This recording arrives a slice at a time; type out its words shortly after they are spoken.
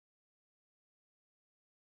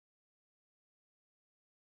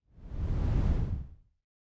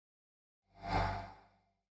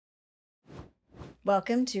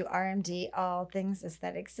Welcome to RMD, All Things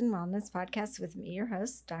Aesthetics and Wellness podcast with me, your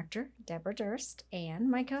host, Dr. Deborah Durst, and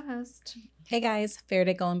my co-host. Hey guys,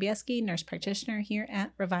 Farida Golombieski, nurse practitioner here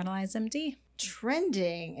at RevitalyzeMD.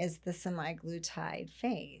 Trending is the semaglutide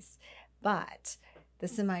phase, but the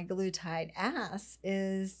semaglutide ass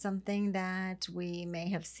is something that we may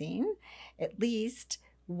have seen, at least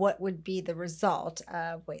what would be the result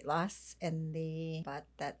of weight loss in the butt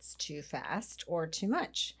that's too fast or too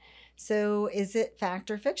much. So is it fact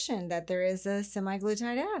or fiction that there is a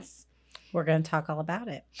semaglutide ass? We're going to talk all about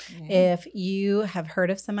it. Yeah. If you have heard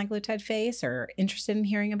of semaglutide phase or interested in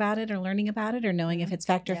hearing about it or learning about it or knowing if it's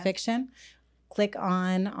fact or fiction, click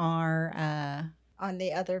on our on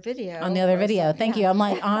the other video. Thank you. I'm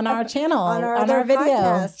like on our channel, on our video.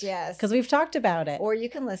 Podcast, yes. Because we've talked about it. Or you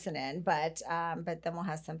can listen in, but then we'll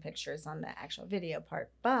have some pictures on the actual video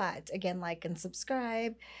part. But again, like and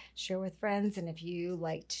subscribe, share with friends. And if you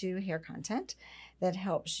like to hear content that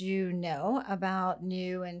helps you know about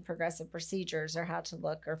new and progressive procedures or how to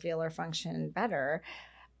look or feel or function better,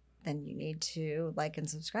 then you need to like and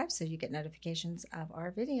subscribe so you get notifications of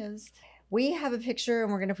our videos. We have a picture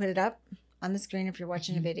and we're going to put it up on the screen if you're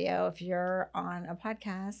watching a video. If you're on a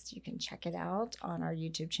podcast, you can check it out on our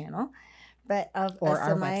YouTube channel. But our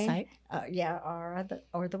website.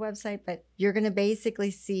 Or the website. But you're going to basically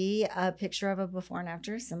see a picture of a before and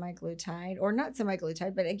after semaglutide, or not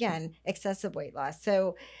semaglutide, but again, excessive weight loss.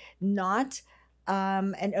 So not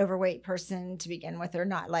an overweight person to begin with, or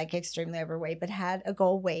not like extremely overweight, but had a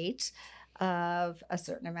goal weight of a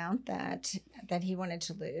certain amount that he wanted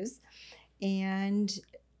to lose, and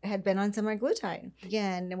had been on semaglutide.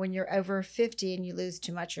 Again, when you're over 50 and you lose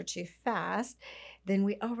too much or too fast, then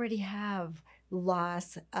we already have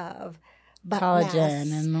loss of collagen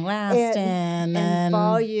mass and elastin and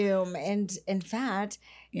volume and fat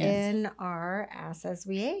in our ass as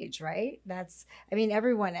we age, right?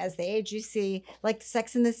 Everyone as they age, you see like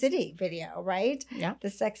Sex and the City video, right? Yeah. The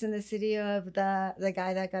Sex and the City of the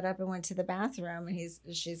guy that got up and went to the bathroom,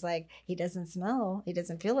 and she's like, he doesn't feel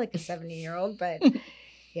like a 70-year-old, but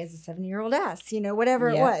he has a 70-year-old ass, whatever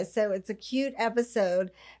it was. So it's a cute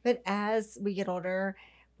episode. But as we get older,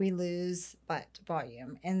 we lose butt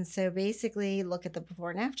volume. And so basically look at the before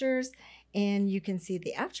and afters, and you can see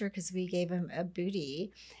the after because we gave him a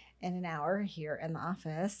booty in an hour here in the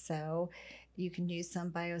office. So you can use some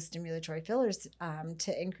biostimulatory fillers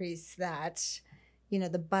to increase that,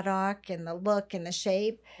 the buttock and the look and the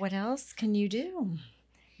shape. What else can you do?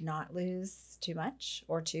 Not lose too much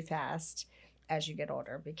or too fast as you get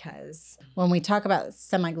older, because when we talk about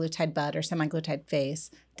semaglutide butt or semaglutide face,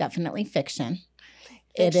 definitely fiction.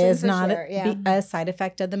 It is not a side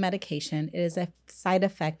effect of the medication. It is a side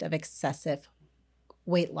effect of excessive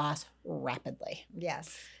weight loss rapidly.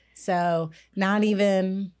 Yes. So not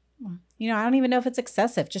even, I don't even know if it's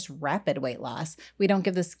excessive, just rapid weight loss. We don't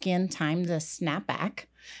give the skin time to snap back.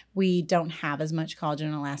 We don't have as much collagen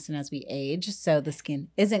and elastin as we age, so the skin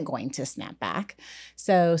isn't going to snap back.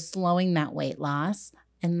 So slowing that weight loss,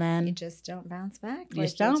 and then you just don't bounce back. You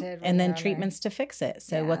just don't. And then treatments to fix it.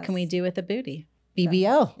 So what can we do with the booty?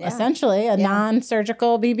 BBL, essentially a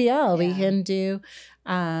non-surgical BBL. Yeah. We can do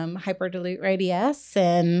hyperdilute radius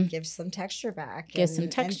and give some texture back. Give some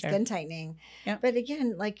texture. And skin tightening. Yep. But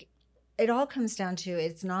again, it all comes down to,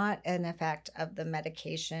 it's not an effect of the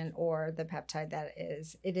medication or the peptide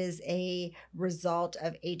it is a result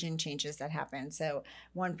of aging changes that happen. So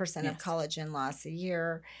 1% of collagen loss a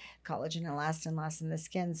year, collagen and elastin loss in the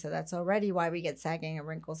skin. So that's already why we get sagging and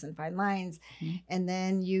wrinkles and fine lines. Mm-hmm. And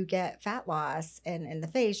then you get fat loss, and in the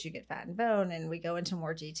face, you get fat and bone. And we go into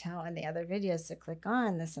more detail in the other videos. So click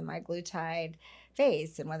on the semaglutide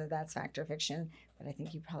phase and whether that's fact or fiction. But I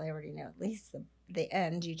think you probably already know at least the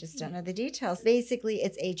end. You just don't know the details. Basically,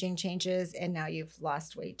 it's aging changes, and now you've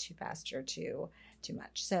lost weight too fast or too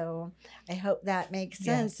much. So I hope that makes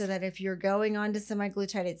sense. So that if you're going on to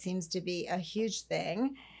semaglutide, it seems to be a huge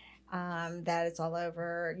thing, that it's all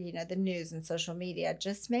over, the news and social media.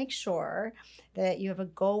 Just make sure that you have a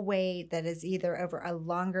goal weight that is either over a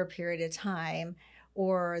longer period of time,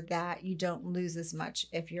 or that you don't lose as much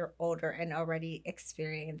if you're older and already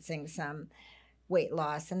experiencing some weight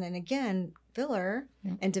loss. And then again, filler,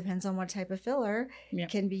 and depends on what type of filler,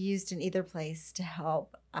 can be used in either place to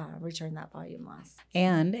help return that volume loss.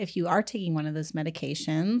 And if you are taking one of those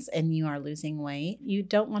medications and you are losing weight, you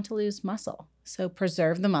don't want to lose muscle. So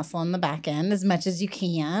preserve the muscle in the back end as much as you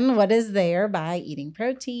can. What is there by eating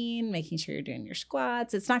protein, making sure you're doing your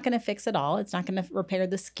squats. It's not going to fix it all. It's not going to repair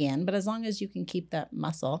the skin, but as long as you can keep that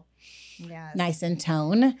muscle nice and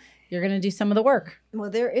toned, you're going to do some of the work. Well,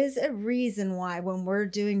 there is a reason why when we're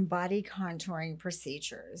doing body contouring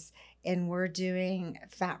procedures, and we're doing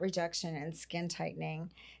fat reduction and skin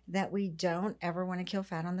tightening, that we don't ever want to kill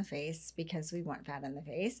fat on the face because we want fat on the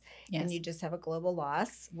face. Yes. And you just have a global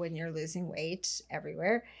loss when you're losing weight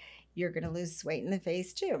everywhere. You're going to lose weight in the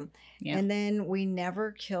face too. Yeah. And then we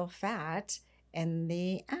never kill fat in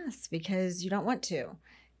the ass because you don't want to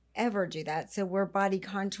ever do that. So we're body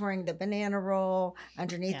contouring the banana roll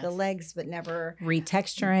underneath the Yes. legs, but never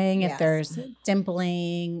retexturing if Yes. there's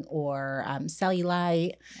dimpling or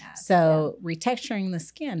cellulite. Yes. So retexturing the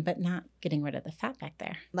skin, but not getting rid of the fat back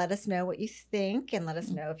there. Let us know what you think, and let us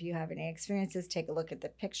know if you have any experiences. Take a look at the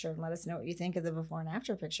picture and let us know what you think of the before and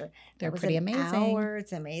after picture. They're That was pretty an amazing. hour.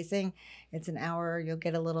 It's amazing. It's an hour. You'll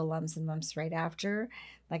get a little lumps and bumps right after,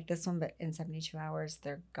 like this one, but in 72 hours,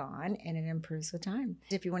 they're gone, and it improves with time.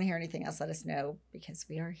 If you want to hear anything else, let us know, because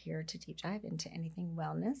we are here to deep dive into anything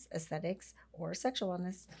wellness, aesthetics, or sexual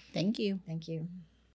wellness. Thank you. Thank you.